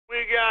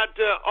got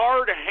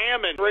Ard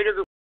Hammond.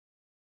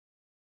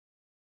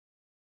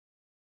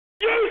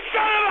 You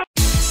son of a...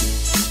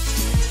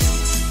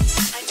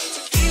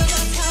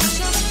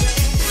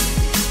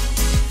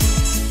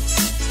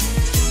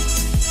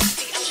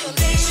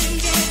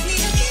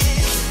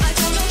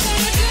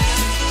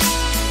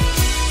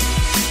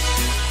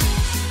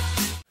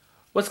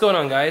 What's going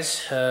on,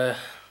 guys?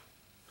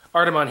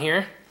 Artemon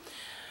here.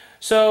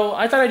 So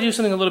I thought I'd do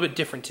something a little bit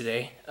different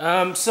today.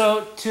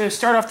 So to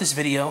start off this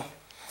video,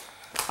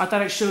 I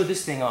thought I'd show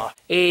this thing off.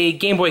 A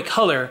Game Boy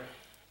Color.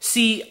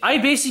 See,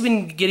 I've basically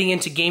been getting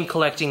into game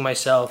collecting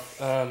myself.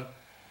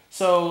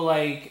 So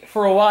like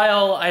for a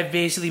while, I've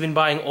basically been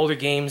buying older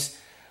games.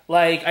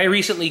 Like I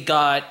recently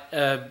got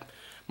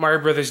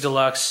Mario Brothers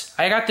Deluxe.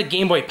 I got the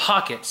Game Boy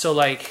Pocket, so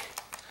like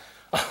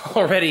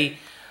already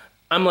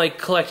I'm like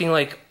collecting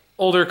like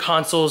older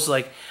consoles.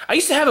 Like I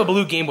used to have a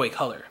blue Game Boy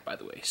Color, by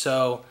the way.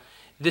 So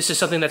this is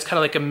something that's kind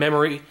of like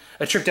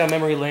a trip down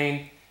memory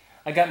lane.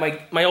 I got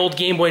my old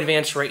Game Boy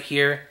Advance right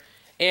here.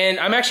 And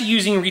I'm actually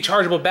using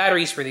rechargeable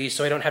batteries for these,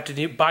 so I don't have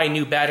to buy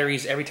new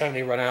batteries every time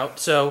they run out.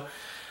 So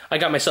I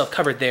got myself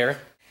covered there.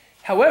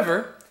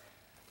 However,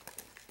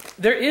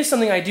 there is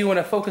something I do want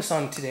to focus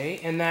on today,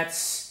 and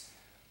that's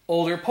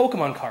older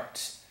Pokemon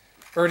cards.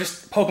 Or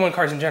just Pokemon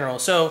cards in general.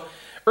 So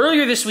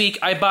earlier this week,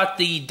 I bought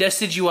the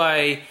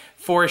Decidueye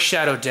Forest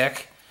Shadow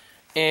deck,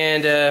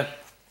 and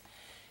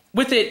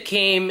with it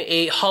came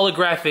a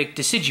holographic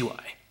Decidueye.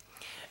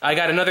 I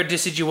got another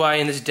Decidueye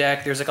in this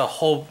deck. There's like a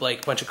whole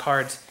bunch of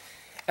cards.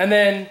 And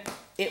then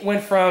it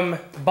went from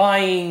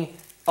buying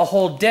a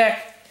whole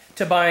deck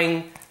to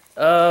buying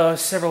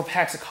several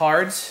packs of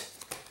cards.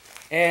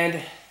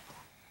 And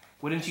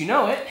wouldn't you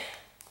know it,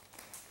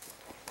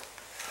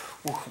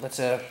 ooh, let's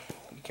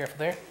be careful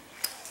there.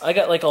 I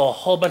got like a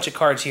whole bunch of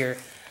cards here.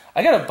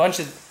 I got a bunch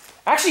of,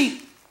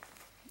 actually,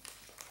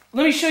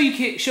 let me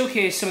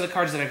showcase some of the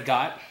cards that I've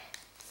got.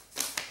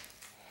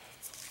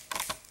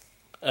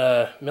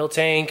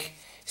 Miltank,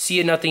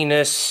 Sea of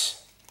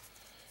Nothingness,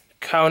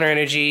 Counter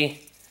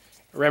Energy,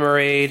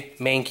 Remoraid,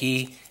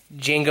 Mankey,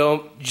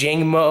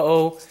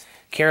 Jangmo,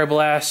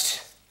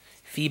 Carablast,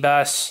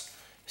 Feebas,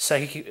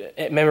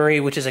 Psychic Memory,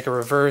 which is like a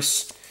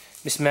reverse,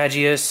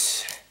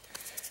 Mismagius,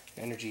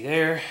 Energy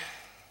there.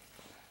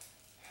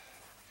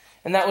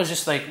 And that was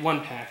just like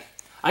one pack.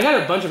 I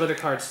got a bunch of other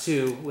cards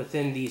too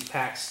within these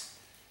packs.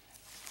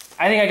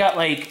 I think I got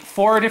like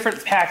 4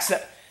 different packs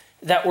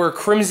that were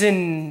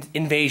Crimson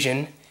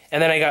Invasion,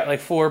 and then I got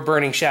like 4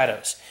 Burning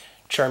Shadows.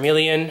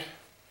 Charmeleon,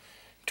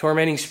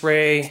 Tormenting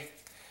Spray,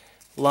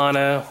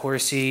 Lana,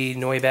 Horsey,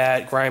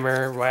 Noibat,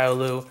 Grimer,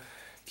 Riolu,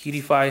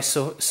 Cutiefly,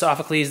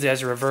 Sophocles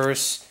as a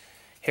reverse,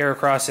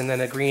 Heracross, and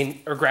then a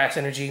green or grass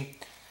energy.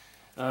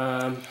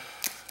 Let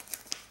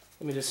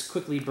me just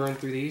quickly burn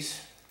through these.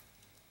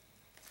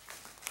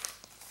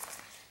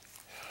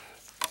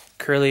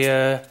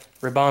 Kirlia,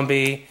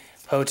 Ribombee,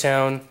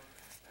 Potown,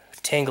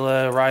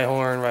 Tangela,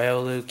 Rhyhorn,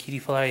 Riolu,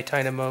 Cutiefly,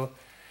 Tynamo,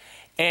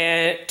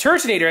 and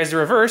Turtonator as the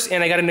reverse,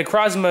 and I got a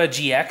Necrozma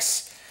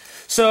GX.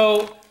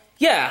 So,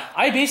 yeah,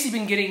 I've basically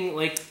been getting,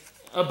 like,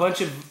 a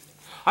bunch of...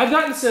 I've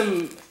gotten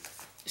some,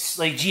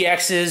 like,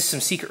 GXs, some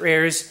secret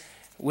rares.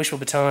 Wishful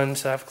Baton,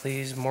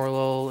 Sophocles,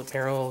 Morlul,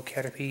 Apparel,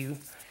 Caterpie,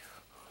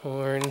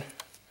 Horn.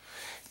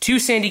 2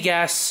 Sandy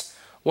Gas,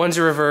 1's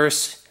a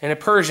reverse, and a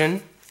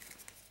Persian.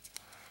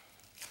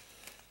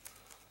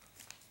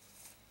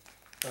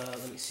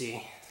 Let me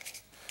see.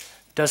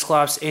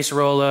 Dusclops,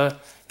 Acerola,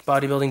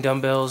 Bodybuilding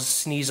Dumbbells,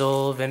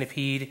 Sneasel,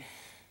 Venipede,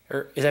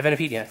 or is that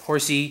Venipede? Yeah.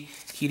 Horsey,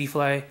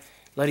 Cutiefly,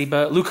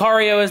 Ladybug,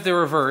 Lucario is the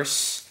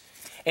reverse,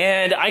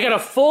 and I got a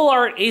full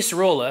art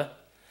Acerola,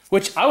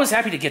 which I was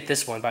happy to get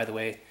this one, by the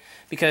way,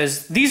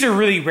 because these are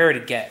really rare to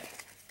get.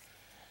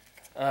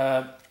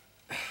 The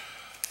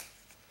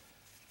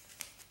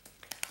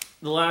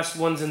last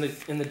ones in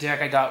the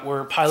deck I got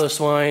were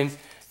Piloswine,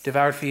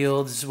 Devoured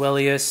Field,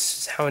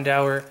 Zwellius,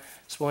 Houndour,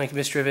 Swolink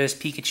Misdreavus,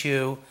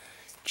 Pikachu,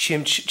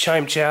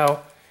 Chimchao,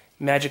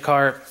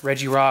 Magikarp,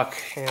 Regirock,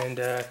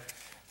 and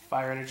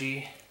Fire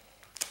Energy.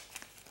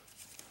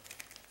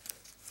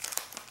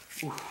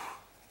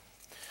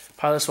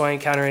 Piloswine,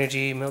 Counter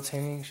Energy,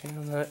 Miltank,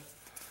 Shingle,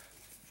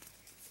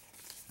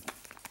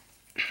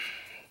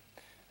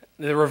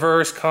 the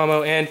reverse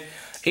combo, and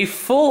a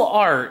full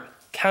art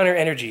Counter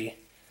Energy.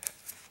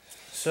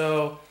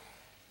 So,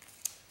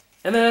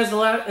 and then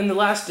in the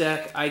last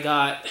deck, I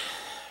got,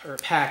 or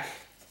pack,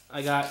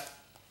 I got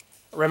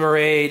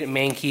Remoraid,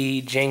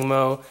 Mankey,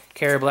 Jangmo,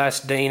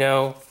 Carablast,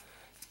 Dino,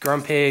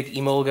 Grumpig,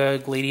 Emolga,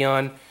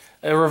 Gladeon,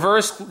 a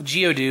reverse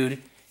Geodude,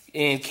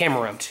 and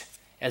Camerupt,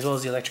 as well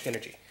as the Electric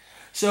Energy.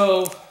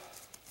 So,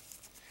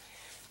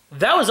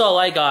 that was all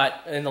I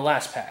got in the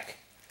last pack.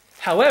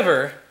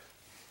 However,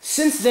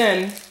 since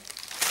then,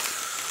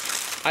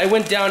 I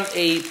went down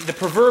the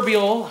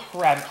proverbial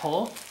rabbit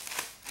hole.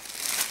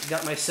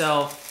 Got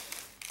myself...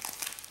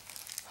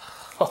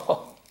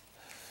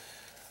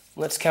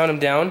 Let's count them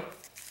down.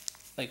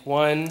 Like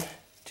 1,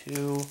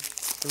 2,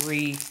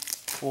 3,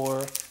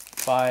 4,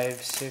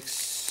 5, 6,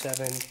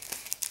 7,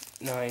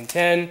 9,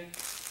 10.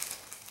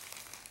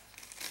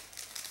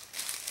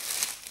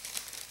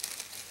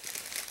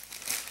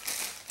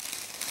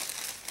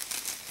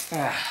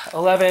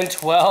 11,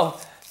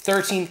 12,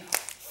 13,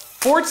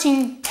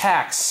 14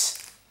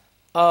 packs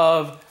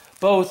of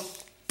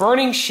both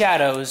Burning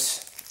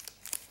Shadows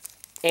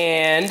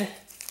and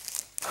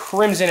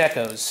Crimson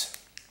Echoes.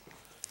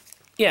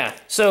 Yeah,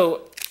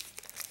 so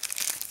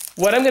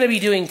what I'm going to be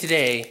doing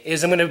today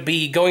is I'm going to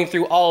be going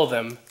through all of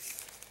them,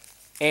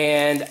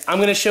 and I'm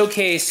going to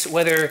showcase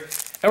whether,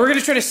 and we're going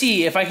to try to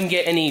see if I can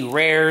get any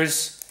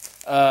rares,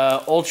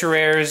 ultra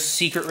rares,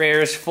 secret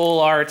rares, full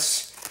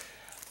arts,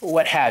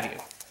 what have you.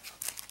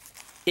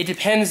 It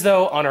depends,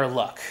 though, on our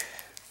luck.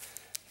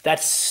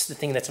 That's the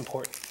thing that's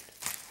important.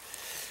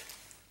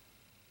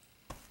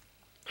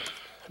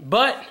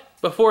 But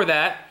before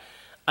that,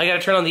 I got to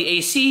turn on the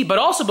AC, but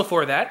also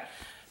before that,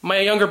 my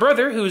younger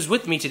brother, who's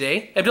with me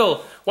today,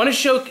 Abdul, why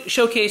don't you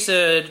showcase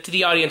to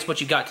the audience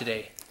what you got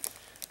today?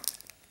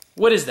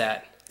 What is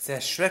that? It's a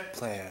Shrek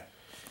player.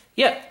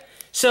 Yeah.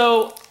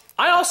 So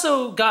I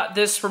also got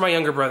this for my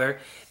younger brother.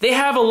 They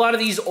have a lot of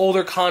these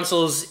older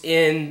consoles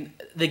in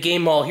the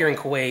game mall here in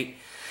Kuwait,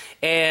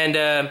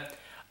 and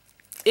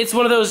it's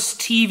one of those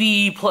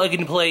TV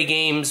plug-and-play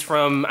games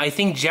from, I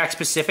think, Jack's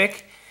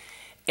Pacific,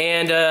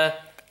 and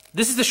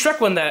this is the Shrek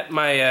one that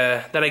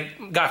that I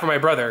got for my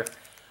brother.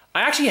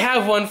 I actually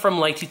have one from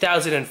like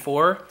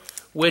 2004,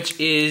 which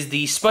is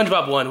the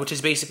SpongeBob one, which is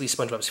basically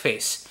SpongeBob's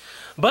face.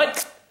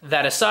 But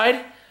that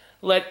aside,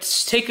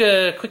 let's take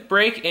a quick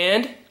break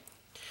and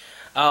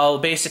I'll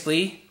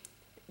basically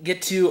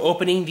get to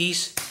opening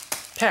these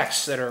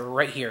packs that are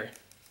right here.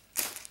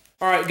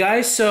 Alright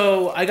guys,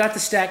 so I got the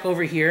stack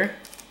over here.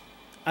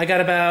 I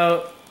got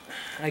about,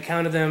 I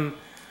counted them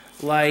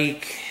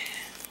like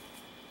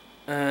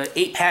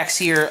 8 packs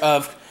here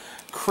of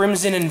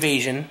Crimson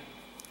Invasion.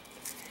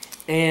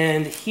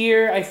 And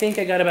here, I think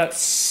I got about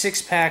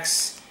 6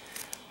 packs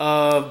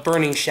of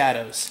Burning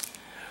Shadows.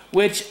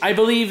 Which, I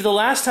believe the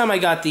last time I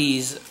got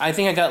these, I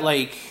think I got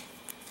like,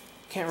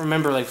 can't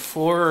remember, like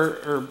 4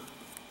 or...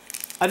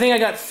 I think I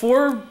got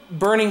 4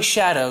 Burning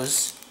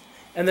Shadows,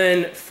 and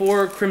then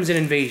 4 Crimson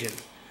Invasion.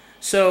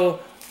 So,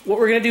 what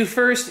we're going to do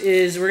first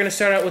is, we're going to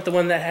start out with the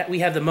one that we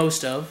have the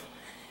most of.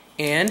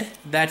 And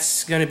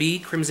that's going to be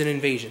Crimson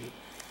Invasion.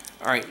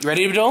 Alright, you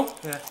ready, Abdul?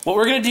 Yeah. What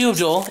we're going to do,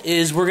 Abdul,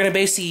 is we're going to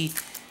basically...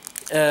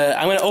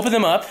 I'm going to open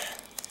them up,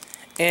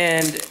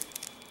 and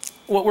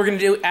what we're going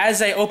to do,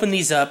 as I open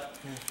these up,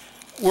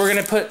 we're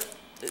going to put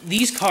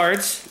these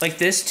cards, like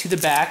this, to the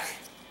back,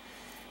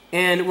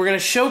 and we're going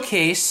to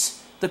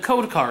showcase the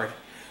code card,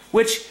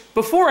 which,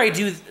 before I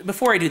do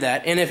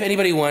that, and if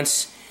anybody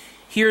wants,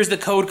 here's the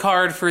code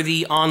card for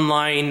the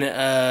online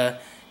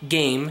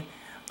game.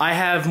 I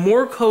have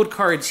more code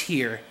cards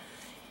here.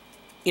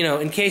 You know,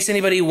 in case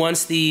anybody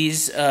wants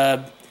these,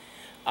 I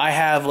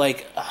have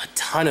like a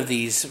ton of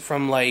these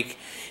from like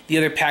the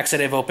other packs that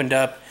I've opened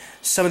up.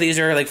 Some of these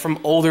are like from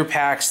older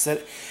packs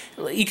that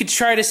you could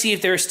try to see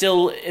if they're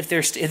still if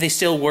they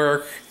still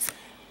work.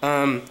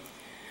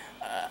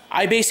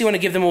 I basically want to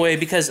give them away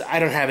because I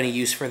don't have any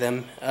use for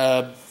them.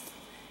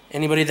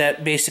 Anybody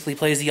that basically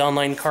plays the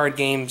online card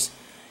games,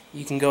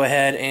 you can go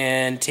ahead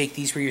and take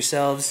these for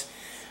yourselves.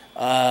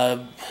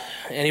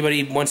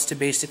 Anybody wants to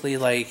basically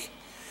like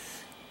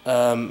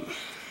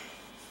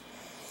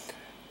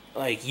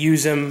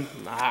use them,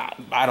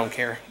 I don't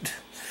care.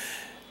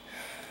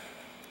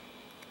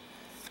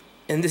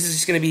 And this is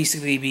just going to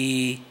basically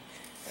be,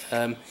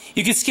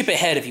 you can skip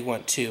ahead if you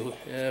want to.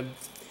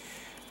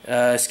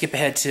 Skip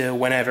ahead to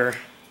whenever.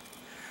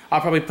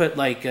 I'll probably put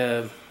like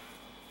a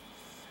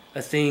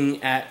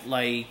thing at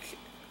like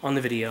on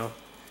the video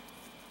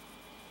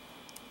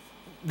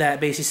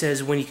that basically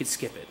says when you could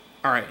skip it.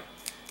 Alright,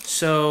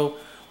 so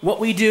what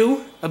we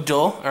do,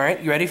 Abdul,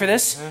 alright, you ready for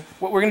this? Mm-hmm.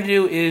 What we're going to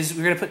do is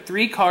we're going to put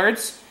 3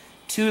 cards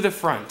to the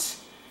front.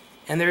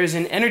 And there is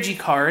an energy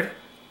card.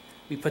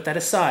 We put that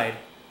aside.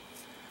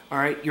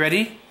 Alright, you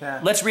ready?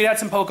 Yeah. Let's read out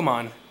some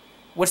Pokemon.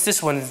 What's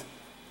this one?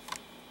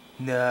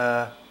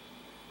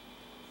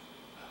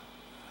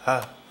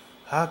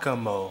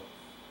 Hakamo.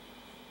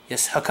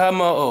 Yes,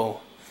 Hakamo.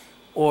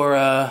 Or,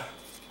 I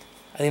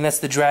think that's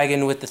the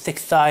dragon with the thick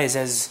thighs,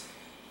 as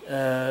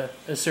a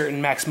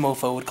certain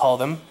Maxmoefo would call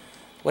them.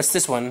 What's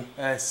this one?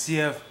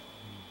 Sea of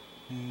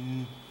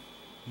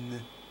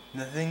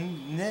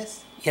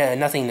Nothingness? Yeah,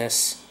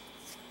 Nothingness.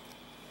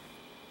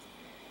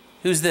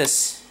 Who's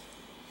this?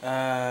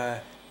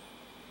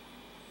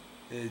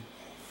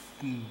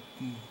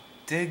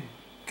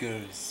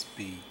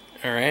 Diggersby.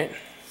 Alright.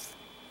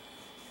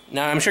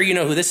 Now, I'm sure you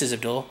know who this is,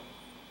 Abdul.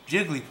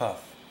 Jigglypuff.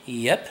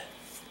 Yep.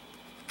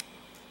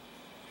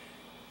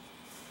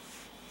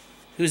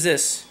 Who's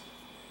this?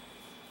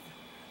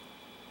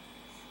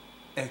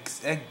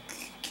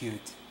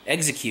 Execute.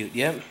 Execute,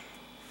 yep.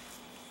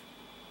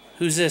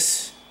 Who's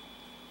this?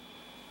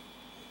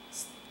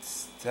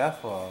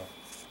 Staffel.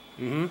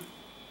 Mm-hmm.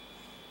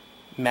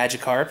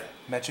 Magikarp.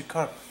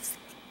 Magikarp.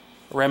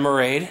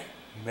 Remoraid.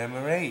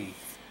 Remoraid.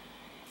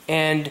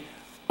 And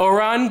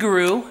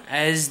Oranguru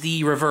as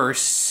the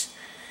reverse.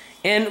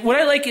 And what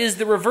I like is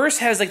the reverse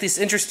has like this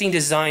interesting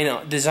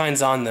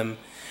designs on them,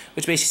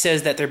 which basically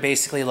says that they're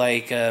basically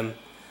like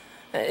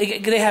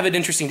They have an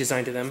interesting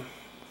design to them.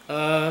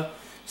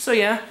 So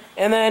yeah,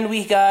 and then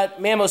we got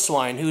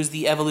Mamoswine, who's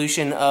the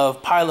evolution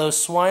of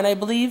Piloswine, I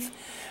believe,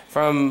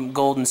 from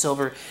Gold and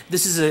Silver.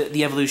 This is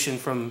the evolution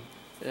from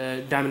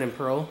Diamond and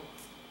Pearl.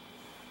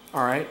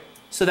 Alright,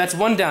 so that's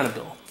one down,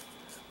 Abdul.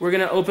 We're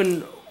going to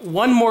open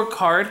one more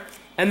card,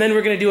 and then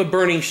we're going to do a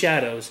Burning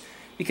Shadows.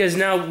 Because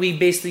now we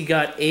basically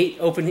got 8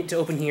 to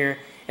open here,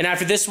 and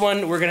after this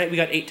one, we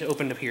got 8 to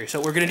open up here. So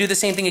we're going to do the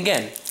same thing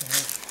again.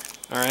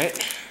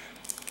 Alright.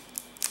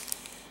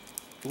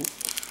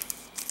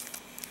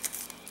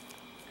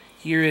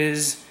 Here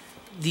is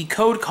the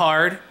code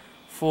card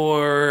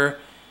for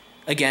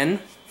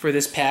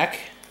this pack.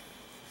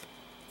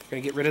 We're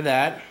going to get rid of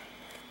that.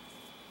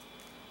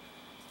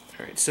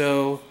 Alright,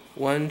 so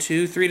 1,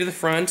 2, 3 to the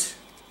front.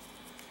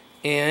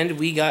 And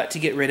we got to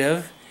get rid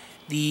of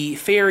the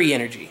Fairy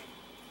Energy.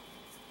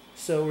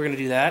 So we're going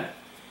to do that.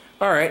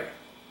 Alright.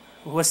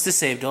 What's this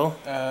say, Abdul?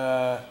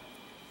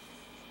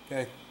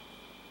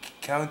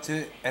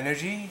 Counter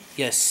energy?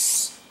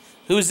 Yes.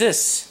 Who's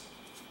this?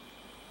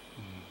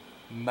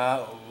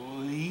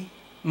 Mawile.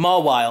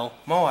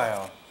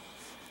 Mawile.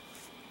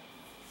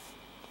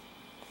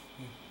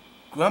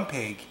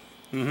 Grumpig.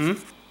 Mm-hmm.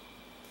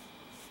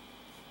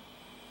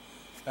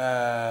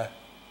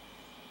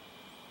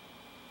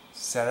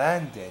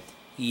 Salandit.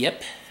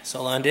 Yep.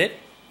 Salandit.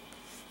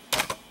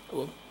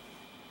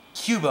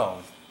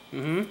 Cubone.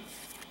 Mm-hmm.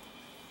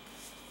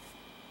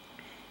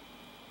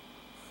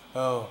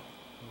 Oh.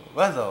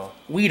 Weddle.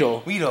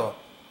 Weedle.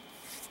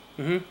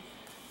 Mm-hmm.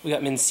 We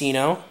got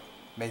Mincino.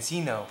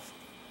 Mencino.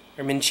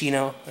 Or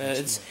Minchino.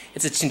 It's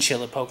a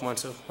chinchilla Pokemon,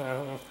 so I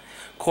don't know.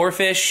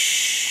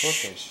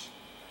 Corphish.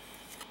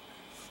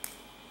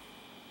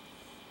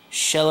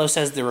 Shello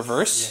says the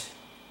reverse.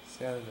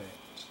 Yeah.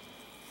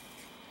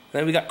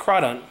 Then we got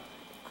Crawdon.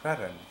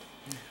 Crawdon.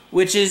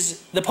 Which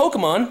is the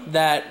Pokemon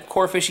that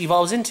Corphish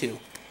evolves into.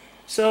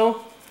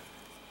 So,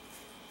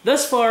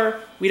 thus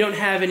far, we don't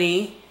have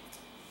any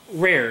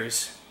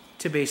rares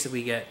to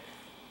basically get.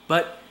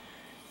 But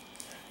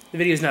the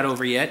video's not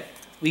over yet.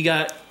 We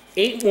got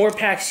 8 more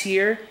packs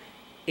here,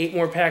 8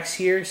 more packs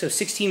here, so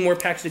 16 more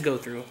packs to go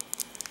through.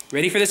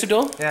 Ready for this,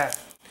 Abdul? Yeah.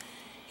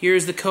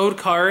 Here's the code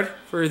card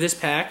for this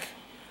pack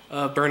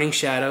of Burning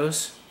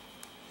Shadows.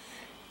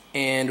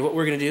 And what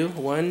we're going to do,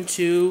 1,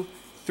 2,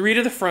 3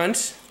 to the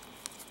front.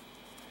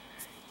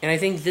 And I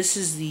think this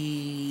is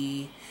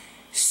the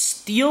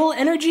Steel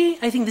Energy?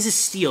 I think this is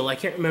Steel. I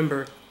can't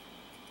remember.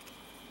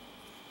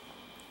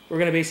 We're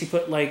going to basically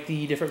put like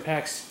the different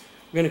packs.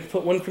 We're going to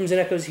put one Crimson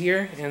Echoes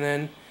here and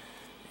then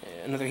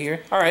another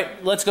here.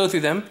 Alright, let's go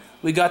through them.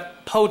 We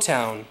got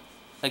Potown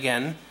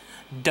again.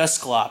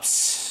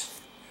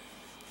 Dusclops.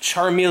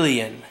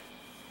 Charmeleon.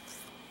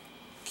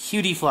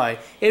 Cutiefly.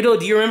 Edo,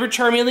 do you remember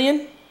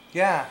Charmeleon?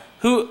 Yeah.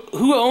 Who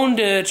owned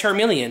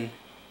Charmeleon?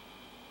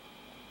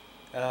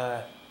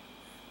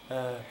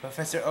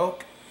 Professor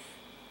Oak.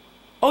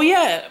 Oh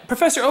yeah,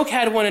 Professor Oak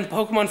had one in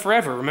Pokemon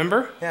Forever,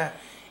 remember? Yeah.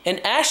 And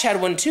Ash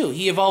had one too.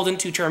 He evolved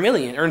into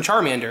Charmeleon, or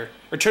Charmander.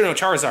 Or no,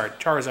 Charizard.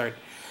 Charizard.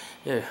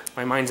 Ugh,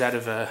 my mind's out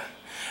of I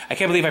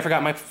can't believe I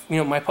forgot my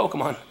my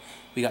Pokemon.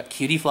 We got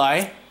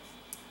Cutiefly,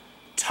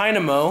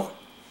 Tynamo,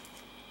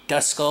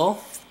 Duskull,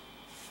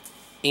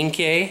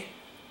 Inkay,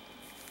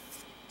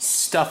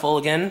 Stuffle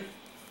again,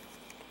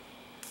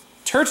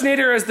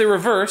 Turtonator as the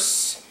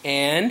reverse,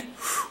 and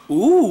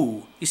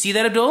ooh, you see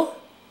that, Abdul?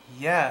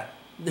 Yeah.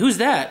 Who's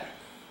that?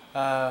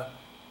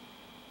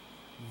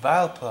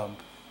 Vileplume.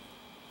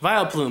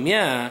 Vileplume,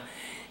 yeah.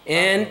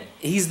 And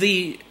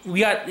we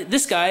got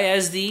this guy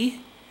as the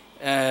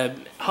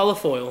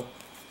holofoil.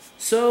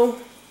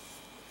 So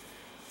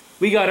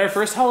we got our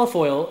first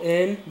holofoil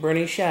in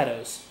Burning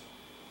Shadows.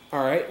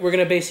 Alright, we're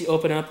gonna basically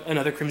open up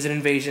another Crimson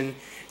Invasion,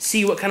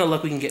 see what kind of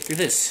luck we can get through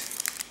this.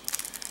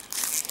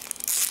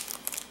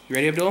 You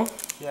ready, Abdul?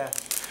 Yeah.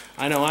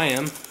 I know I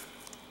am.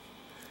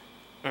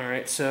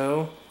 Alright,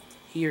 so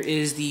here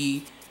is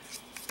the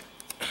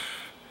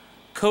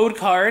code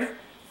card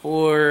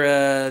for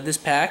this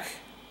pack.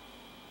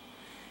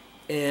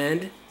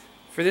 And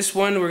for this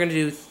one, we're going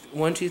to do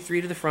 1, 2,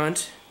 3 to the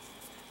front,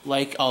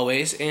 like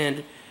always.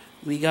 And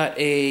we got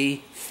a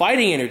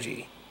Fighting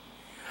Energy.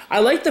 I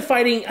like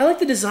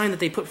the design that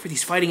they put for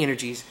these Fighting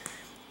Energies.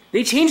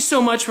 They changed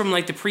so much from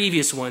like the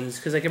previous ones,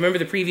 because like, I remember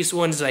the previous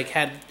ones like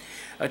had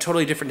a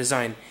totally different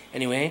design.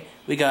 Anyway,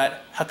 we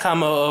got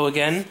Hakamo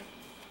again.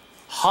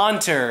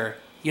 Haunter.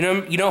 You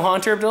know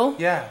Haunter, Abdul?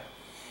 Yeah.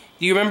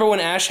 Do you remember when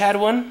Ash had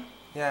one?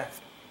 Yeah.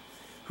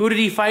 Who did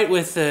he fight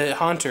with,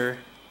 Haunter?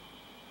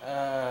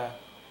 The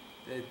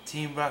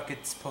Team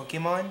Rocket's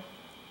Pokemon?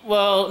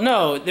 Well,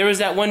 no. There was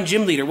that one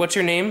gym leader. What's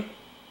her name?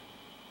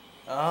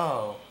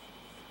 Oh.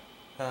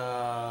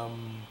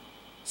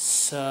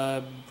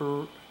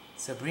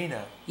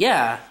 Sabrina.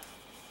 Yeah.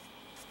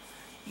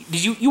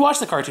 Did you watch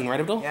the cartoon, right,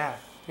 Abdul? Yeah.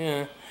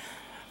 Yeah.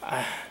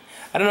 I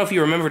don't know if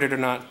you remembered it or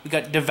not. We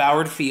got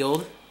Devoured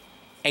Field,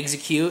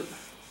 Execute,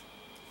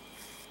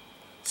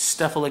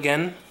 Stuffle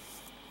again,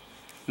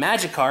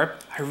 Magikarp.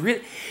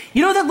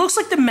 You know, that looks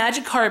like the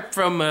Magikarp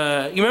from.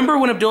 You remember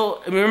when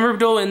Abdul? Remember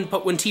Abdul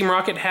when Team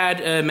Rocket had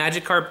a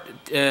Magikarp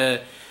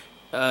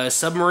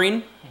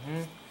submarine?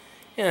 Mm-hmm.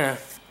 Yeah.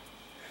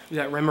 We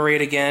got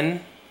Remoraid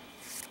again.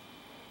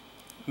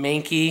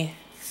 Mankey.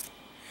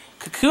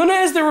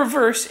 Kakuna is the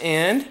reverse,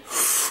 and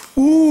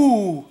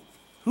ooh,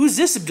 who's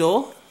this,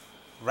 Abdul?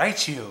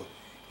 Raichu.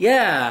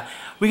 Yeah,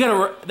 we got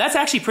a. That's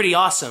actually pretty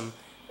awesome.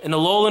 An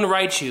Alolan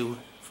Raichu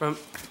from.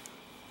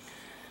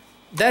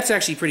 That's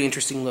actually pretty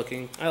interesting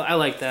looking. I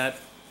like that.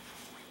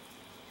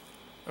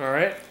 All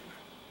right,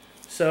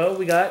 so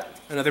we got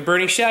another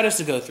Burning Shadows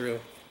to go through.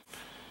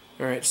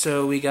 All right,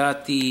 so we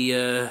got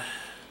the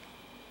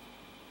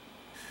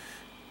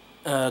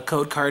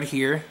code card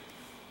here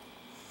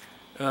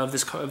of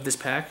this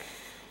pack.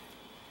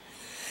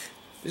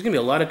 There's gonna be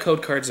a lot of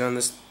code cards on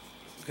this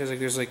because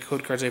there's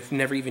code cards I've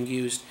never even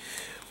used.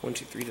 1,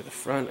 2, 3 to the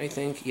front, I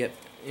think. Yep,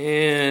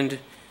 and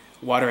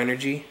Water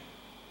Energy.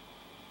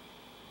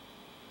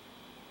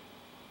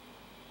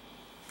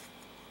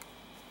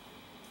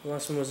 The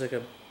last one was like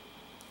a.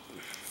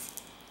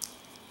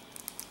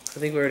 I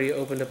think we already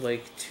opened up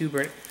like 2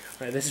 burn. All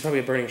right, this is probably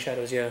a Burning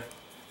Shadows, yeah.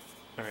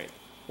 All right,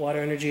 Water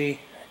Energy,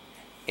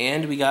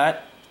 and we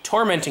got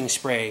Tormenting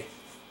Spray,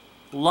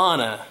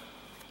 Lana,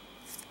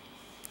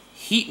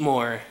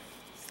 Heatmore,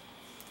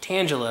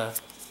 Tangela,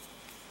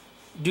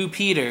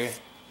 Dewpeter,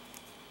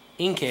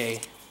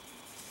 Inkay,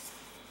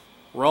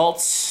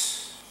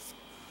 Ralts,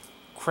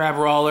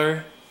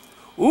 Crabrawler.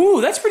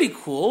 Ooh, that's pretty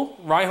cool.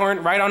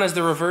 Rhydon as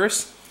the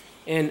reverse,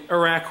 and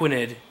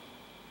Araquanid.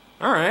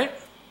 All right.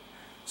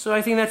 So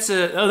I think that's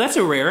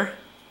a rare.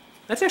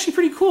 That's actually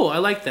pretty cool. I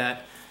like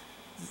that.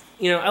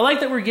 You know, I like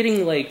that we're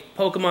getting like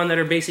Pokemon that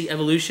are basically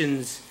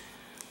evolutions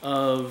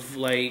of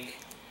like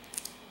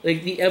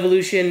the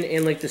evolution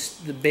and like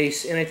the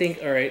base. And I think,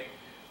 all right,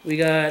 we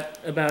got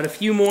about a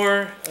few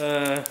more.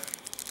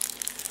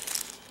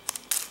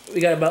 We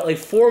got about like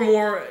 4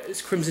 more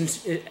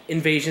Crimson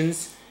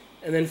Invasions,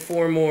 and then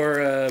 4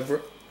 more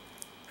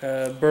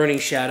Burning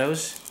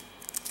Shadows.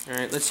 All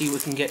right, let's see what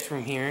we can get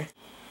from here.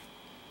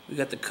 We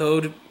got the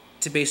code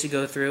to basically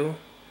go through,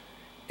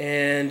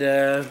 and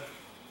here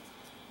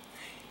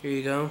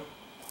you go.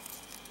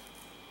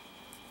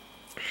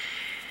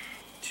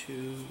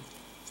 2,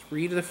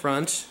 3 to the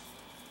front.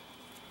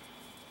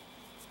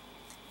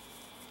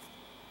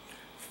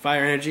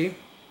 Fire Energy.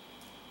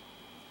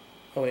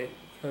 Oh wait,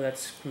 no,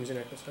 that's Crimson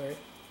Echo, sorry.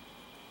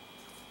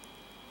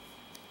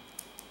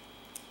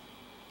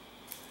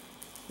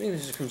 I think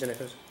this is Crimson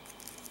Echoes.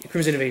 Yeah,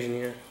 Crimson Invasion,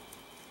 yeah.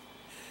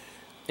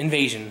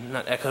 Invasion,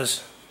 not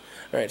Echoes.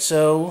 Alright,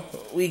 so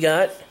we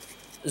got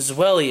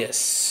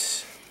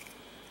Zweilous,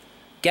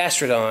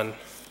 Gastrodon,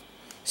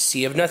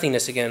 Sea of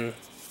Nothingness again,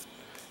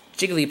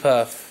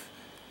 Jigglypuff,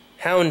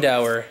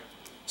 Houndour,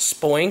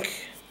 Spoink,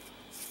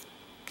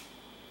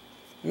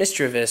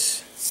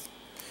 Mischievous,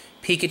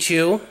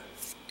 Pikachu,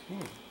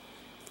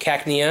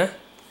 Cacnea,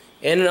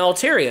 and an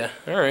Altaria.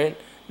 Alright,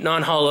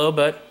 non-holo,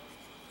 but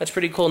that's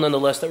pretty cool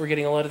nonetheless that we're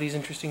getting a lot of these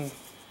interesting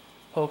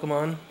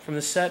Pokemon from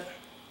this set.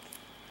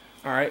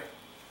 Alright,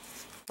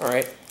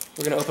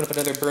 we're going to open up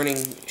another Burning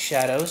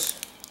Shadows.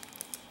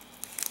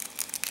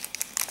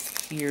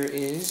 Here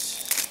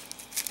is...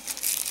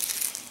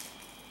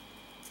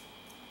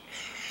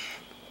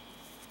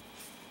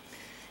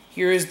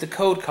 Here is the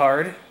code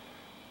card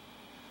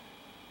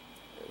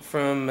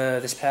from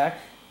this pack.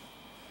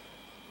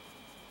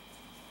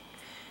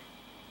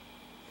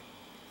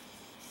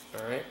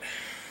 Alright.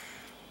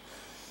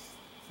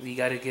 We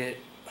got to get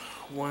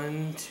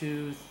 1,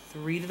 2,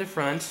 3 to the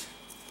front.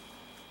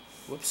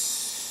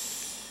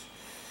 Whoops.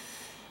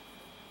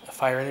 A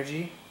Fire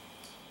Energy.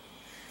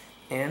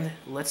 And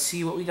let's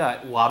see what we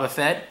got.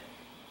 Wobbuffet.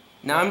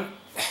 Now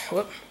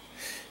whoop.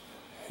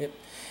 Yep.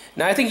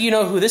 Now I think you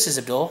know who this is,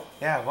 Abdul.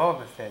 Yeah,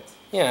 Wobbuffet.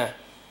 Yeah.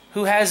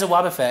 Who has a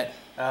Wobbuffet?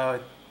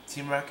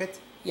 Team Rocket?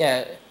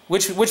 Yeah.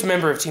 Which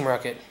member of Team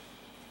Rocket?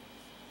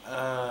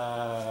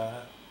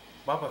 Wobbuffet.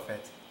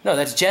 No,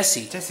 that's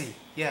Jessie. Jessie,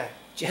 yeah.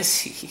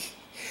 Jessie.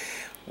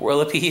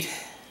 Whirlipede.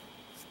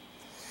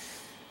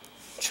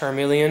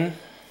 Charmeleon.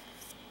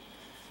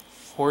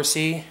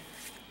 Horsey.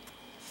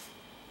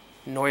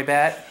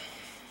 Noibat.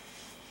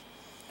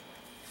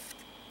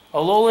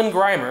 Alolan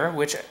Grimer,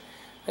 which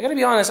I gotta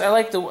be honest, I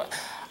like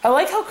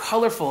how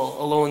colorful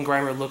Alolan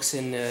Grimer looks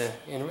in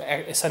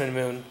Sun and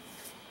Moon.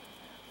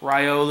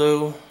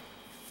 Riolu,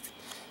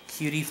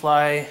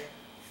 Cutiefly,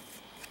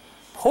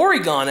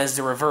 Porygon as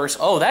the reverse.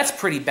 Oh, that's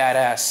pretty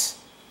badass.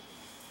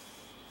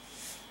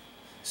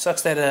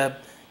 Sucks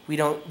that we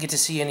don't get to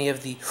see any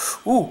of the.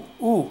 Who?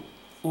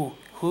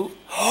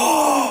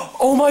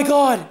 Oh my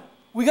God!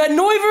 We got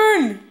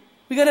Noivern.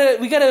 We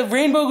got a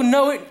rainbow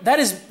That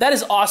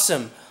is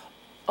awesome.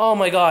 Oh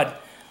my God!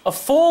 A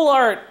full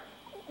art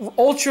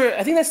ultra.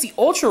 I think that's the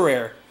ultra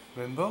rare.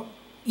 Rainbow?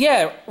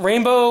 Yeah,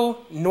 Rainbow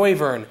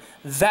Noivern.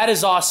 That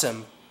is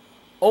awesome.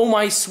 Oh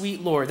my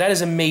sweet lord, that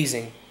is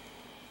amazing.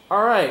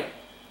 All right.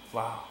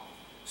 Wow.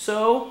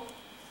 So,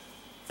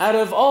 out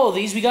of all of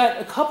these, we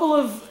got a couple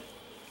of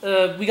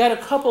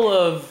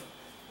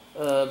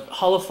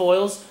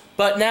holofoils,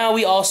 but now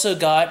we also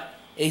got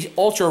a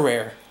ultra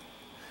rare.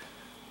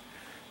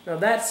 Now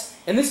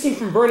and this came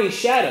from Burning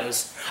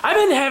Shadows. I've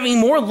been having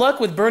more luck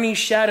with Burning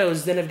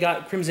Shadows than I've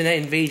got Crimson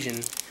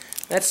Invasion.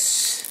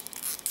 That's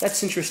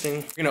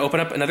interesting. We're gonna open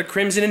up another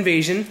Crimson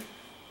Invasion.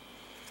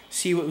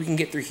 See what we can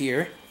get through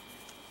here.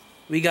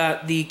 We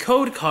got the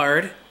code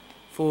card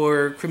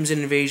for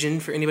Crimson Invasion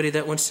for anybody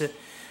that wants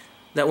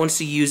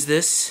to use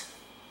this.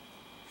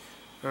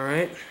 All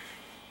right.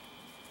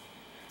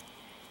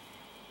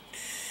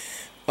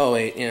 Oh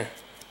wait, yeah.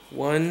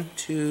 1,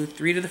 2,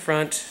 3 to the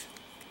front.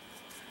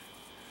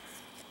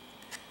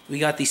 We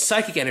got the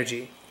Psychic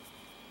Energy.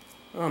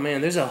 Oh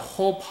man, there's a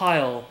whole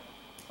pile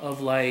of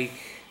like...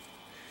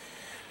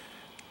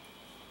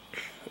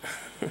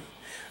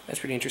 That's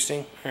pretty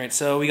interesting. Alright,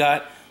 so we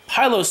got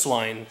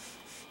Piloswine,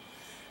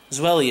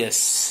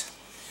 Zwellius,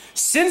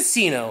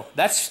 Cincino.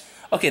 That's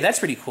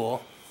pretty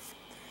cool.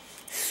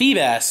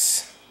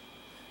 Feebas,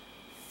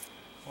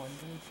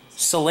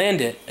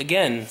 Salandit,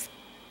 again,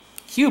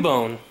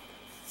 Cubone,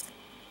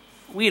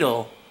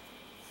 Weedle,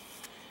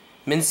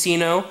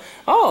 Mincino.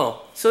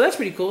 Oh, so that's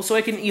pretty cool. So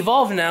I can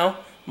evolve now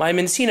my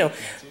Mincino.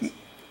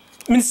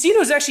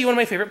 Mincino is actually one of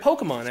my favorite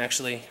Pokemon,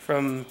 actually,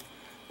 from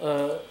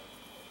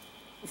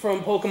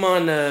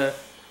Pokemon,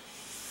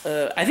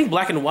 I think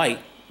Black and White.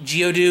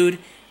 Geodude.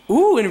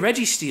 Ooh, and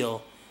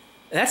Registeel.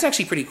 That's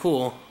actually pretty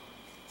cool.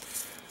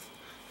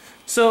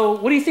 So,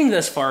 what do you think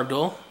thus far,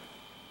 Abdul?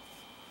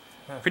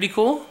 Huh. Pretty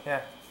cool?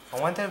 Yeah. I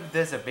wonder if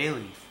there's a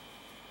Bayleaf.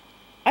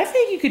 I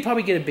think you could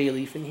probably get a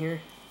Bayleaf in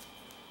here.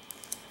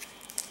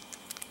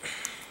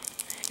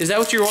 Is that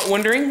what you're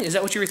wondering? Is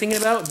that what you were thinking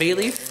about?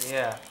 Bayleaf?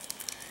 Yeah.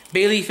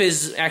 Bayleaf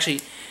is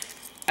actually...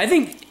 I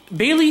think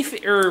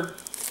Bayleaf or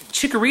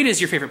Chikorita is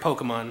your favorite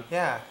Pokemon.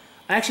 Yeah.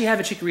 I actually have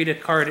a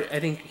Chikorita card, I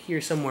think, here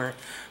somewhere.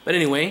 But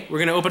anyway, we're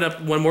going to open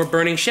up one more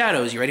Burning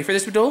Shadows. You ready for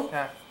this, Abdul?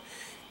 Yeah.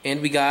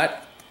 And we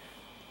got,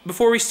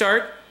 before we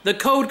start, the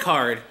code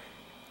card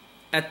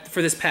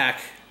for this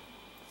pack.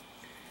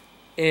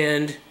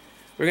 And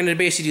we're going to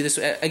basically do this,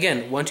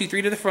 again, 1, 2,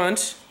 3 to the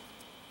front.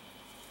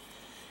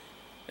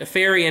 A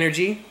Fairy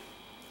Energy.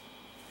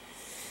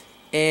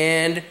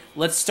 And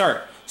let's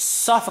start.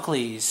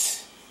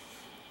 Sophocles.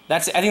 I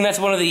think that's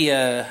one of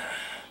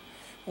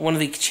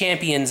the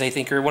champions, I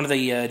think, or one of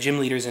the gym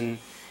leaders in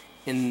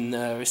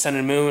Sun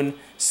and Moon.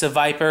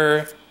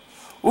 Seviper.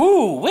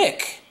 Ooh,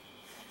 Wick.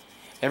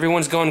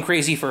 Everyone's going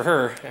crazy for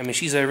her. I mean,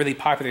 she's a really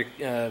popular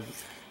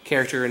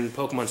character in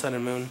Pokemon Sun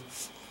and Moon.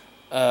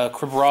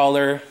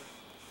 Crabrawler.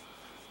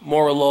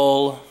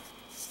 Morlul.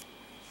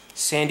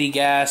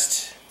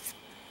 Sandygast.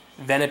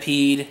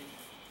 Venipede.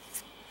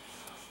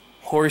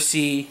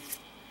 Horsey.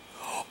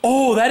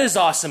 Oh, that is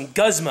awesome.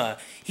 Guzma.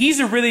 He's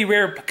a really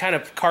rare kind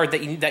of card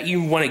that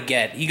you want to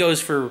get. He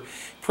goes for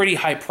pretty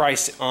high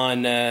price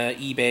on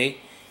eBay.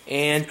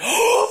 And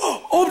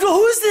oh,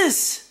 who is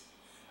this?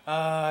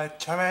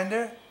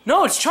 Charmander?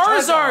 No, it's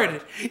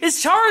Charizard.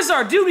 It's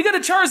Charizard, dude. We got a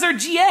Charizard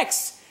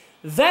GX.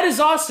 That is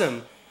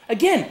awesome.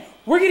 Again,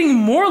 we're getting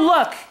more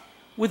luck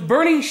with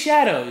Burning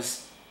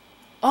Shadows.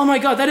 Oh my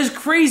god, that is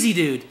crazy,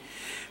 dude.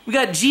 We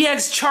got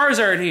GX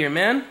Charizard here,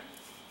 man.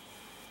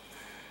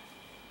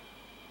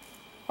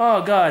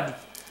 Oh god.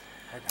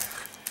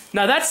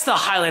 Now that's the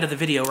highlight of the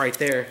video right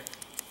there.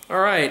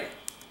 Alright.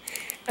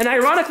 And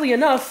ironically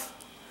enough,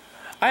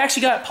 I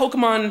actually got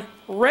Pokemon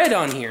Red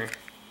on here.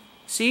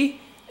 See?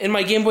 In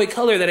my Game Boy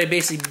Color that I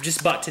basically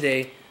just bought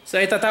today. So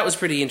I thought that was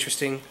pretty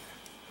interesting.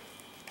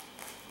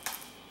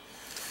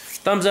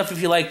 Thumbs up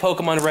if you like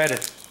Pokemon Red.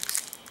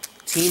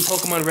 Team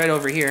Pokemon Red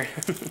over here.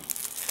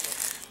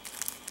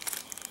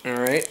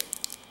 Alright.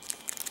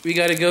 We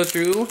gotta go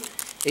through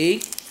a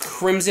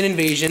Crimson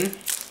Invasion.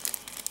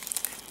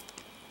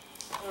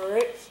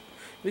 Alright.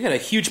 We got a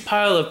huge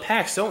pile of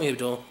packs, don't we,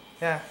 Abdul?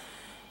 Yeah.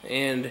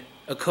 And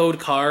a code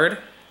card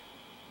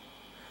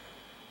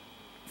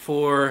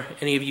for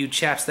any of you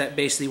chaps that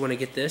basically want to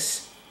get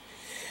this.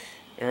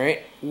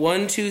 Alright.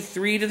 1, 2,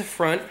 3 to the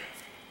front.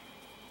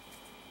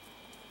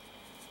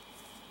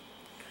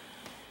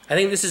 I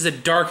think this is a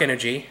Dark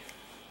Energy.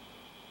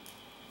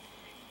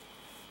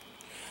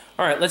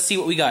 Alright, let's see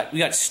what we got. We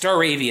got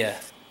Staravia,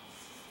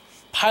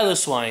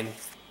 Piloswine,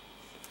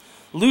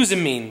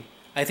 Luzamine.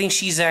 I think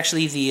she's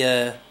actually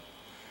the,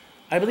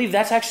 I believe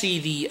that's actually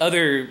the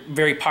other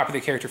very popular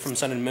character from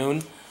Sun and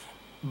Moon.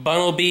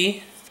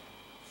 Bunnelby,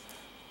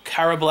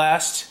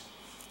 Carablast,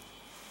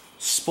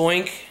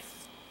 Spoink,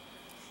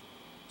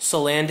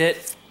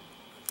 Salandit,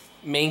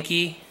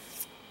 Mankey,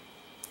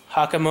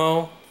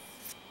 Hakamo,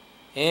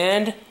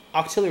 and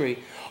Octillery.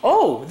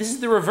 Oh, this is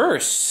the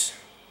reverse.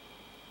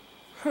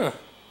 Huh.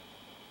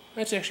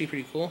 That's actually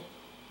pretty cool.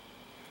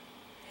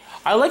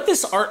 I like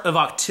this art of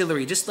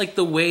Octillery, just like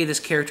the way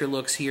this character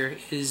looks here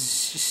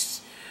is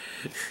just...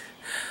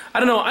 I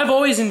don't know, I've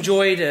always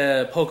enjoyed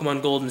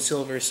Pokemon Gold and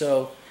Silver,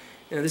 so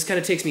you know, this kind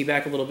of takes me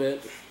back a little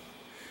bit.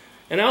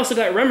 And I also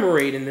got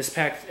Remoraid in this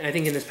pack, I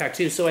think in this pack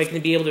too, so I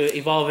can be able to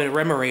evolve in a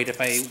Remoraid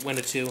if I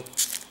wanted to.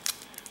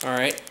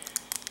 Alright.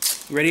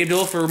 Ready,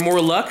 Abdul, for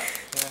more luck?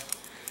 Yeah.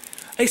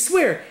 I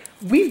swear,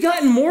 we've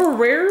gotten more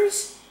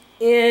rares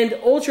and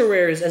ultra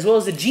rares, as well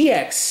as the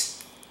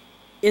GX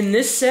in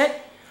this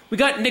set. We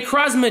got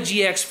Necrozma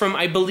GX from,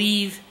 I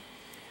believe,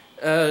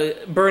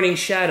 Burning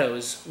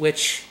Shadows,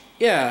 which,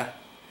 yeah.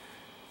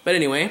 But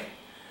anyway,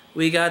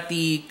 we got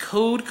the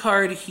code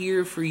card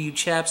here for you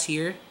chaps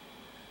here.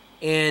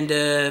 And,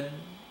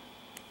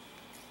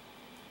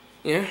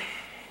 yeah,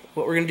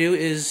 what we're going to do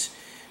is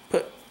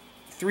put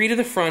 3 to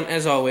the front,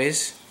 as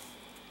always.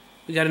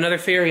 We got another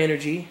Fairy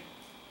Energy.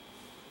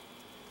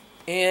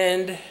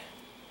 And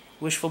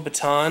Wishful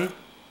Baton.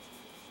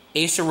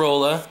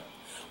 Acerola,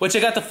 which I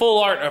got the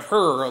full art of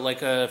her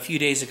like a few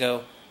days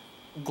ago.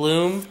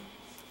 Gloom.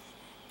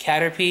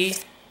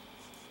 Caterpie.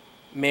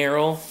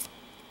 Meryl.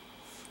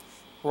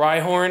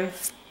 Rhyhorn.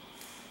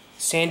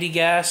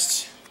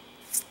 Sandygast.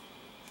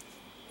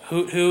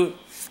 Hoot Hoot.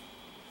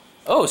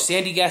 Oh,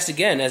 Sandygast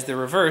again as the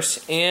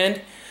reverse.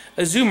 And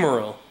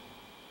Azumarill.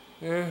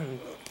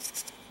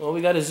 Well,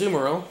 we got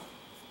Azumarill.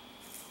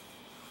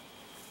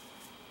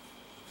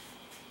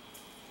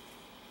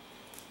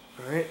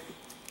 Alright.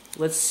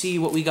 Let's see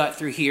what we got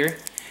through here.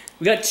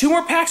 We got 2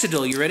 more packs of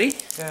Duel. You ready?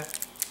 Yeah.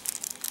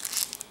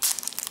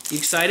 You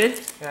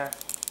excited? Yeah.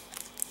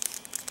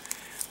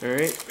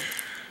 Alright.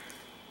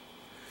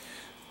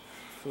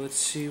 Let's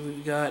see, we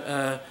got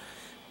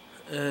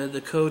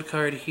the code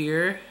card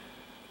here.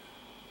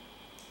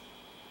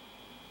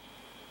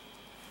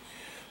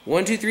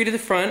 1, 2, 3 to the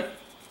front.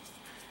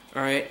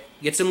 Alright,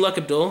 get some luck,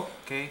 Abdul.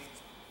 Okay.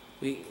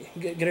 We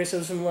get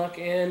ourselves some luck,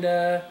 and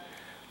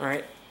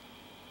alright.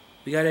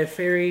 We got a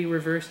Fairy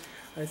reverse.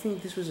 I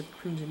think this was a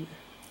Crimson.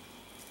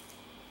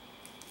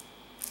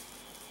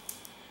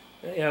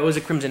 Yeah, it was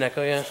a Crimson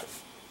Echo, yeah.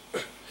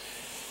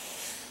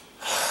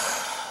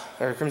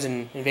 Or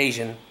Crimson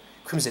Invasion.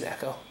 Crimson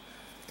Echo.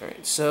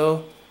 Alright,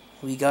 so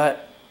we got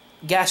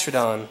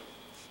Gastrodon.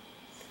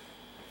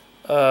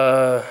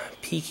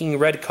 Peaking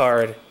Red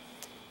card.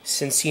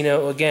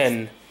 Cincino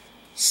again.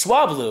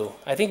 Swablu.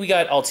 I think we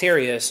got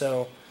Altaria,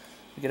 so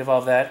we could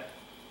evolve that.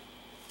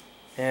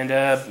 And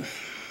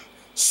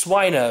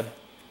Swinub.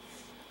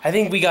 I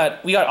think we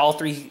got all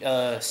 3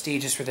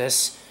 stages for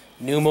this.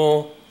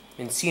 Numel,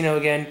 Mincino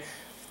again.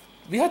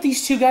 We got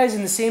these 2 guys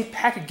in the same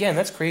pack again.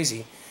 That's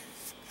crazy.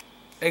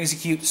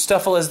 Execute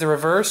Stuffle as the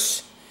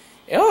reverse.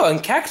 Oh,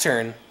 and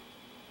Cacturn.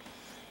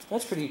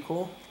 That's pretty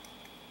cool.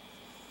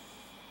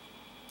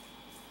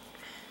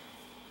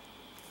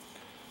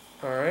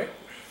 Alright.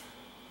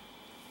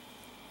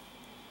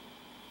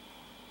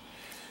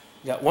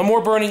 Got 1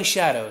 more Burning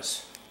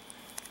Shadows.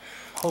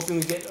 Hoping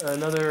we get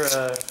another...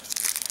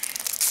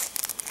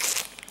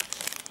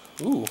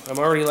 Ooh, I'm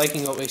already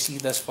liking what we see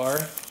thus far.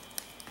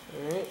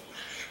 Alright.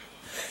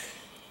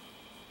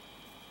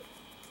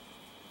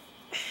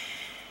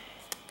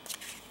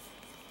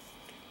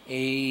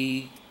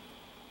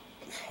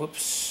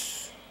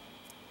 Whoops.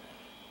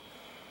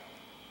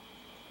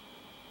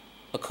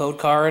 A code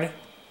card.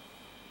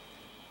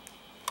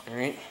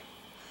 Alright.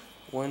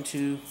 1,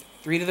 2,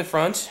 3 to the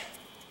front.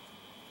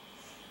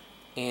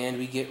 And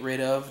we get rid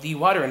of the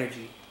Water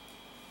Energy.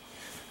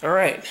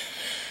 Alright.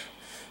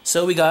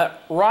 So we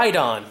got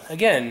Rhydon.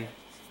 Again.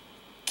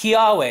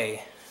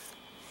 Kiawe.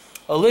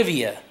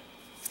 Olivia.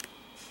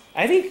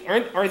 I think,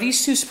 are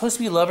these 2 supposed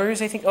to be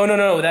lovers, I think? Oh,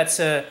 no, that's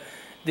the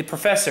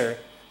Professor.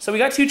 So we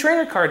got 2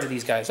 trainer cards of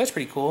these guys. That's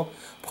pretty cool.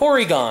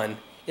 Porygon.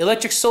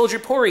 Electric Soldier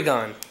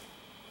Porygon.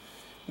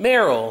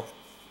 Meryl.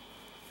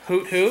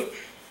 Hoot Hoot.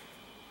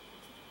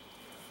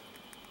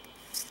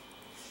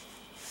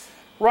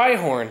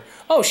 Rhyhorn.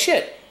 Oh,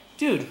 shit.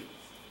 Dude.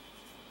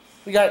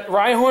 We got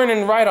Rhyhorn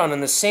and Rhydon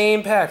in the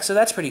same pack, so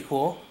that's pretty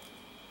cool.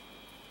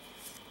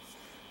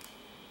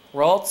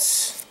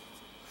 Ralts.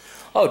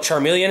 Oh,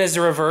 Charmeleon is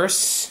the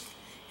reverse.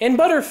 And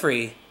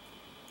Butterfree.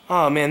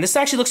 Oh, man, this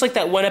actually looks like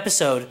that one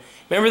episode.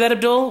 Remember that,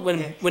 Abdul?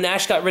 When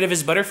Ash got rid of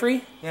his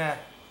Butterfree? Yeah.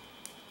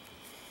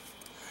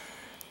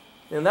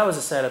 And that was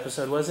a sad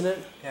episode, wasn't it?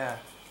 Yeah.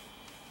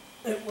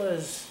 It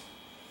was.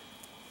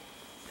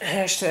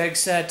 Hashtag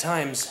sad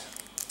times.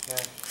 Yeah.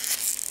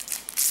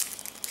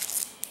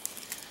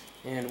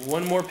 And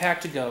 1 more pack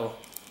to go.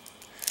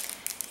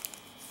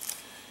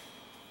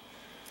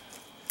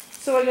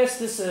 So I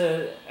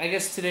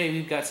guess today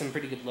we've got some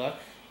pretty good luck.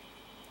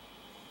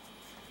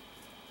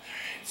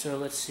 So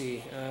let's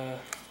see.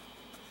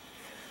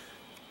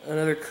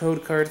 Another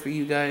code card for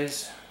you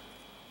guys.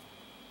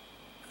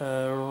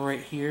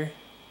 Right here.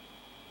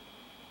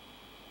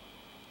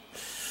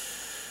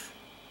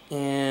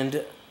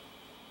 And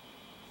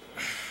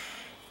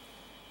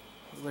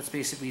let's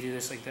basically do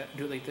this like that.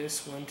 Do it like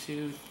this. 1,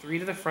 2, 3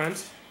 to the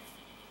front.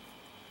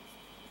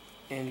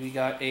 And we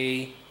got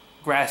a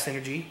Grass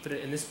Energy. Put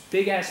it in this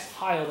big ass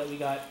pile that we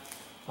got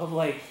of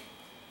like,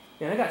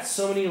 man, I got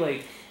so many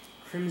like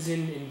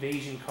Crimson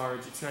Invasion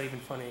cards. It's not even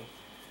funny.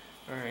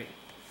 All right.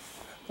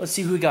 Let's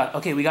see who we got.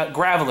 Okay, we got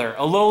Graveler.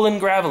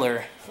 Alolan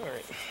Graveler. All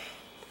right.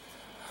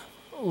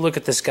 Look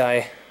at this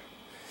guy.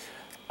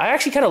 I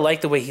actually kind of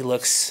like the way he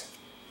looks.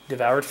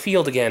 Devoured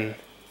Field again.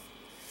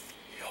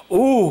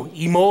 Ooh,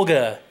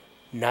 Emolga.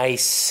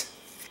 Nice.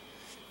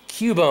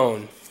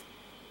 Cubone.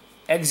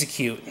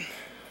 Execute,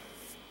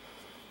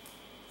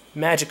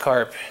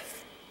 Magikarp,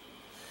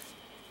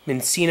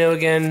 Mincino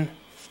again,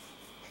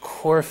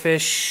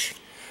 Corphish,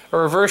 a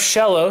Reverse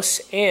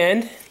Shellos,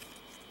 and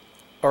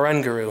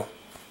Oranguru.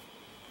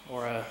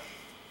 Or yeah,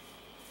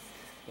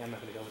 I'm not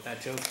gonna go with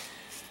that joke.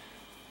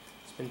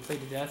 It's been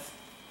played to death.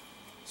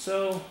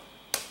 So,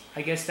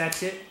 I guess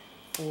that's it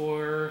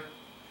for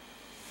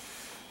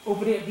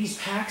opening up these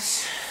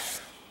packs.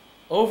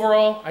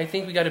 Overall, I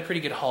think we got a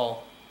pretty good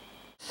haul.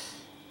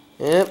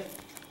 Yep.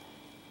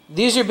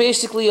 These are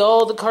basically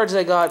all the cards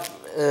I got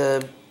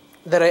that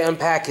I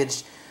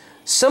unpackaged.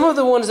 Some of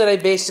the ones that I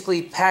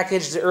basically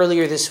packaged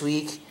earlier this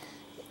week,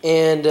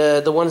 and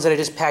the ones that I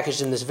just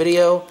packaged in this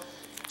video.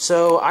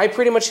 So I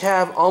pretty much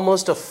have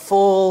almost a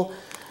full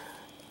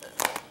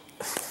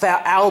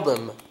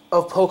album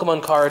of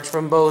Pokemon cards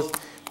from both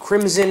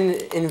Crimson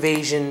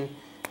Invasion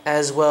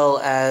as well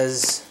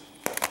as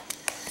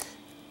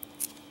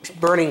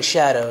Burning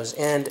Shadows.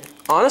 And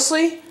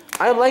honestly,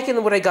 I'm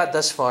liking what I got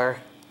thus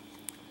far.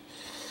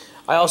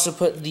 I also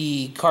put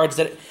the cards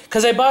that...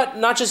 Because I bought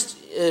not just...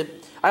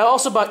 I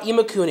also bought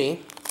Imakuni,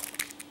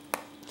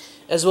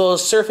 as well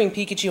as Surfing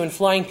Pikachu and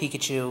Flying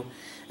Pikachu,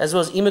 as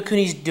well as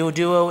Imakuni's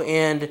Duo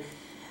and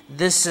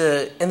this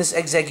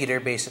Executor,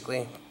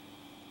 basically.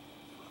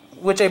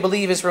 Which I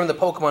believe is from the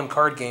Pokemon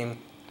card game.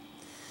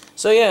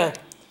 So yeah.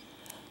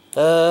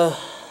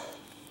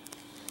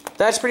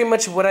 That's pretty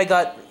much what I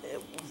got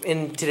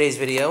in today's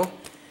video.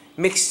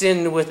 Mixed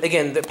in with,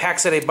 again, the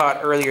packs that I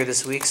bought earlier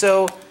this week.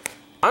 So,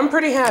 I'm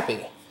pretty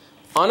happy.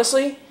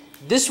 Honestly,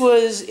 this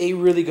was a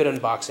really good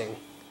unboxing.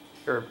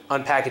 Or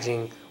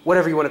unpackaging,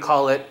 whatever you want to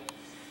call it.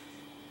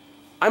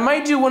 I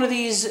might do one of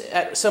these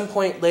at some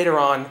point later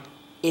on.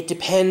 It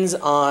depends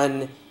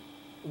on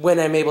when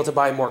I'm able to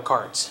buy more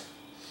cards.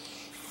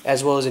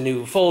 As well as a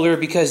new folder,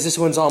 because this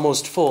one's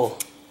almost full.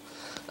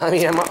 I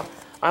mean,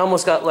 I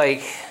almost got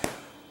like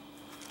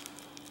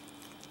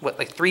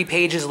 3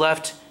 pages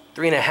left,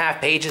 3.5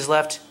 pages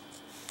left.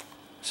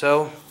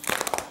 So,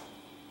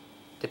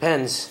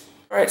 depends.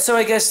 Alright, so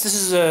I guess this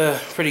is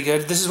pretty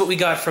good. This is what we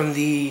got from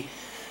the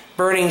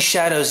Burning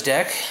Shadows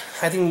deck.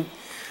 I think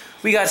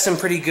we got some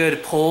pretty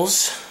good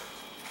pulls.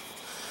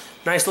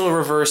 Nice little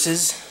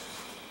reverses.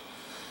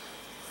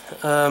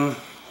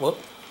 Whoop.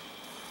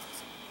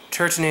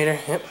 Turtonator,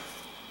 yep.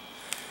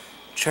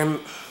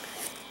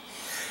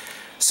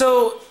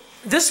 So,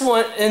 this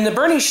one, in the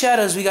Burning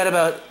Shadows, we got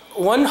about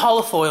 1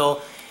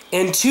 holofoil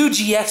and 2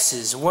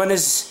 GXs. One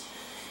is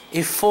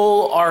a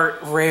full art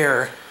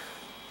rare.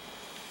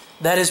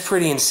 That is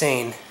pretty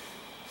insane.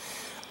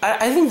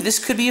 I think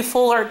this could be a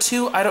full art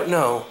too. I don't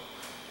know.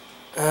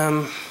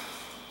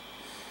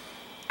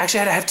 Actually,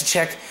 I'd have to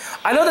check.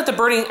 I know that the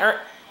Burning art...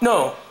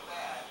 No.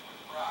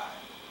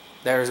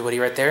 There's Woody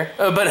right there.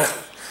 But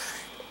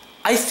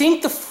I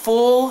think the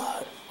full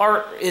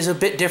art is a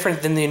bit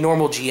different than the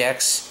normal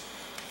GX.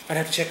 I'd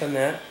have to check on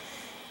that.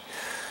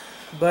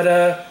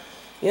 But,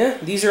 yeah,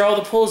 these are all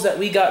the pulls that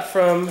we got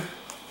from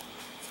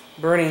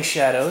Burning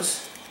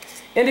Shadows.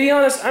 And to be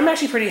honest, I'm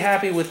actually pretty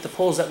happy with the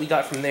pulls that we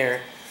got from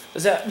there.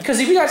 Because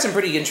we got some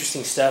pretty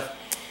interesting stuff.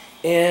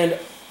 And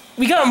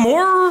we got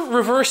more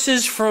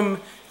reverses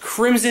from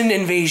Crimson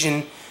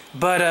Invasion,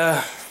 but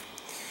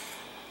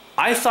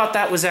I thought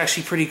that was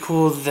actually pretty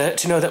cool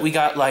to know that we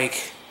got,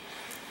 like,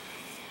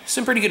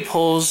 some pretty good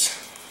pulls.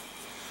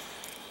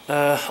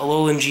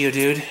 Alolan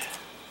Geodude.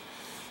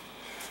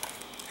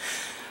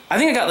 I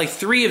think I got like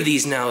 3 of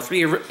these now.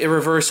 3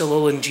 reverse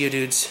Alolan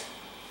Geodudes.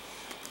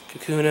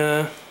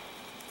 Kakuna.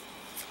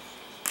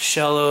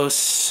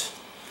 Shellos.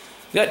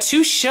 We got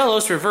 2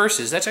 Shellos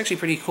reverses. That's actually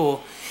pretty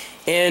cool.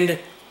 And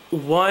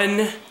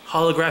 1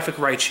 holographic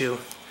Raichu.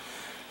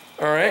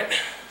 Alright.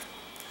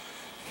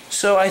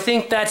 So I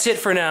think that's it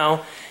for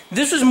now.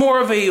 This was more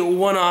of a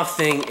one-off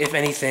thing, if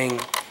anything.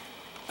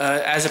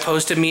 As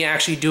opposed to me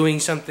actually doing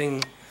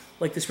something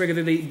like this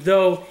regularly.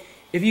 Though,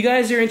 if you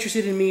guys are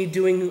interested in me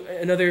doing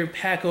another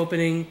pack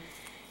opening,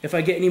 if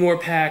I get any more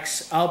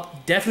packs, I'll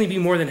definitely be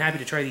more than happy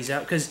to try these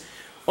out. Because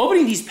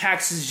opening these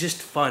packs is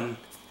just fun.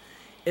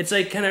 It's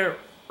like kind of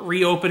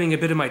reopening a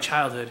bit of my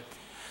childhood.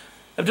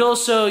 Abdullah,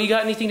 so you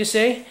got anything to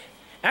say?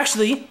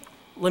 Actually,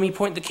 let me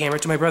point the camera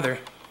to my brother.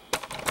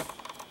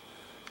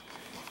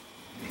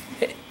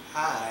 Hey.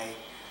 Hi.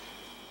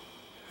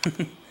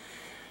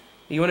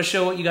 You want to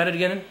show what you got it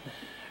again?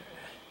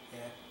 Yeah.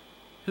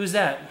 Who's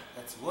that?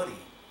 That's Woody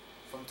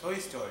from Toy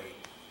Story.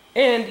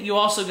 And you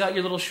also got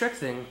your little Shrek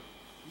thing.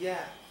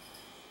 Yeah.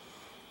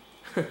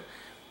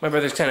 My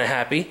brother's kind of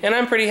happy, and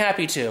I'm pretty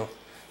happy too.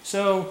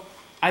 So,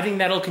 I think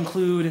that'll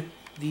conclude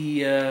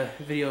the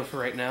video for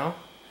right now.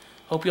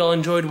 Hope you all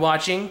enjoyed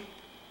watching.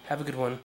 Have a good one.